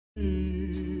Oh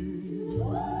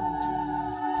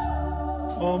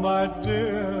my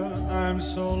dear, I'm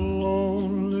so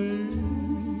lonely.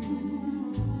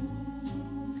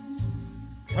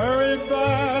 Hurry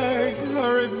back,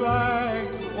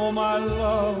 oh my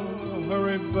love,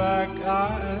 hurry back,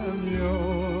 I am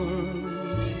yours.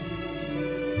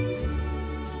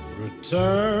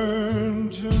 Return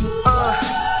to me.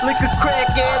 Like a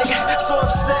crack addict, so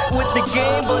upset with the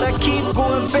game, but I keep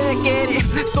going back at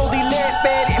it. So they laugh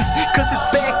at it, cause it's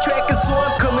backtracking, so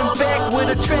I'm coming back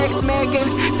with a track smacking.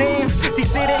 Damn, they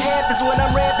say that happens when I'm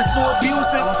rapping so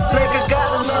abusive. Like I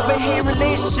got a love and hate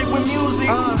relationship with music.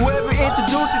 Whoever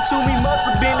introduced it to me must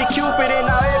have been a Cupid, and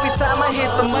now every time I hit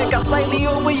the mic, I slightly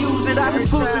overuse it. I'm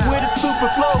exclusive with a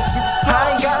stupid flows.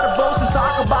 I ain't gotta boast and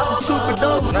talk about some stupid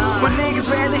dope, but niggas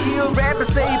rather hear a rapper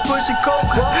say he pushing coke.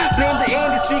 Blame the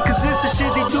industry, cause it's the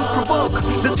shit they do provoke.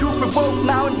 The truth revoke,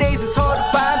 nowadays it's hard to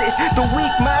find it. The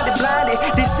weak-minded blinded,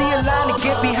 they see a line and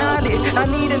get behind it. I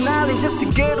need an island just to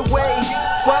get away,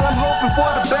 while I'm hoping for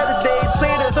the better days.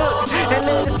 Play the hook and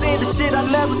let it say the shit I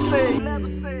never say.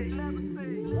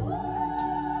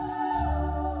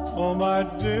 Oh my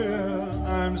dear,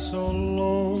 I'm so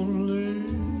lonely.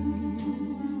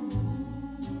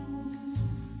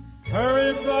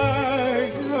 Hurry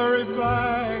back,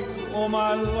 oh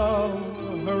my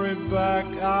love, hurry back,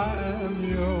 I am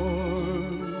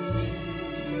yours.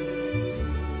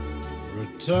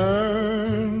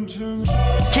 Return to me.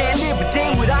 Can't live a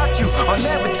day without you, I'll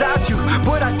never doubt you,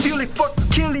 but I feel like fucking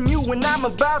killing you when I'm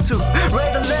about to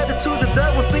write a letter to the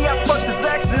devil, say I fucked his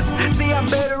exes. Say I'm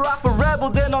better off a rebel,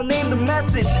 then I'll name the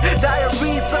message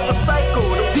Diaries of a Psycho,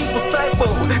 the people's typo.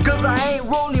 Cause I ain't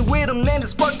rolling with them, then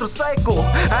it's fucked up cycle.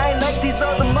 I ain't like these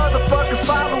other motherfuckers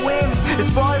following. As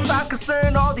far as I'm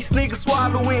concerned, all these niggas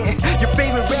swallowing. Your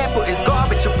favorite rapper is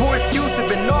garbage, a poor excuse of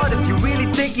an artist. You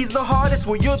really think he's the hardest?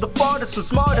 Well, you're the farthest, the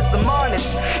smartest, I'm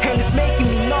honest. And it's making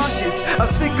me nauseous. I'm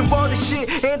sick of all this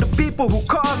shit and the people who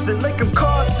cause it, like I'm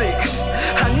car sick.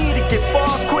 I need to get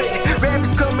far quick.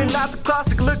 Rappers coming out the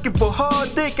classic looking for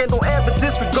hard dick, and don't ever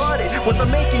disregard it. Once I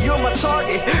make it, you're my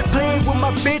target. Playing with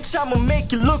my bitch, I'ma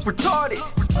make you look retarded.